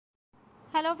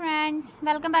Hello friends,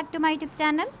 welcome back to my YouTube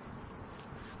channel.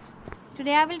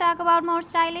 Today I will talk about more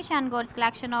stylish and gorgeous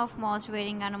collection of most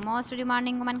wearing and most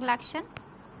demanding women collection.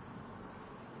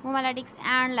 Women latex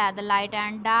and leather, light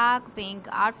and dark pink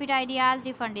outfit ideas,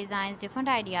 different designs, different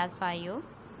ideas for you.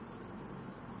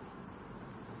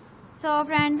 So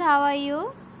friends, how are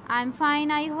you? I'm fine.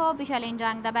 I hope you shall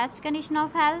enjoying the best condition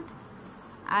of health.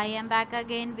 I am back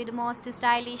again with the most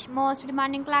stylish, most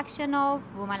demanding collection of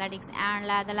women latex and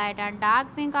leather, light and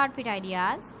dark pink outfit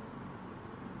ideas.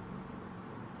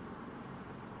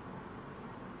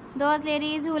 Those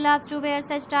ladies who loves to wear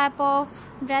such type of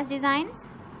dress designs.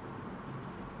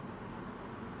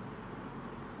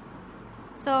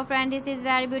 So friend, this is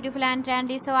very beautiful and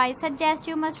trendy, so I suggest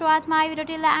you must watch my video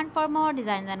till the end for more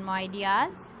designs and more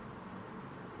ideas.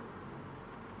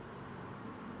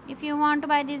 If you want to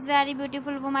buy these very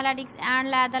beautiful women latex and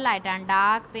leather, light and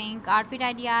dark pink outfit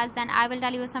ideas, then I will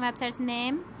tell you some websites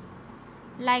name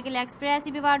like AliExpress,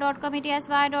 eBay.com,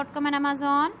 ETSY.com and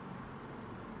Amazon.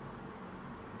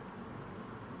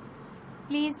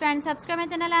 Please friends, subscribe my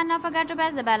channel and don't forget to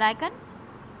press the bell icon.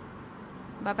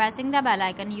 By pressing the bell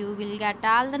icon, you will get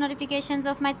all the notifications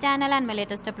of my channel and my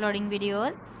latest uploading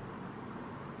videos.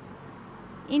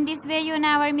 In this way, you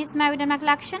never miss my video and my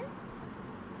collection.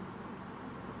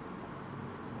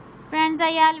 Friends,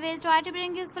 I always try to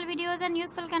bring useful videos and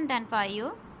useful content for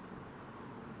you.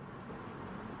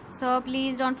 So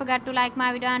please don't forget to like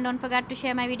my video and don't forget to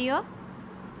share my video.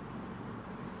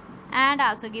 And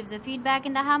also give the feedback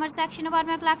in the comment section about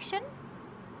my collection.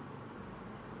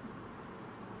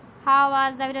 How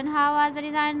was the video and how was the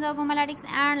designs of women latex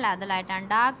and leather, light and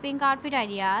dark pink outfit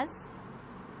ideas?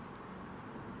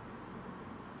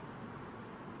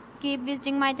 Keep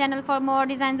visiting my channel for more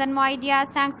designs and more ideas.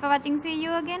 Thanks for watching. See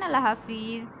you again. Allah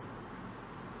Hafiz.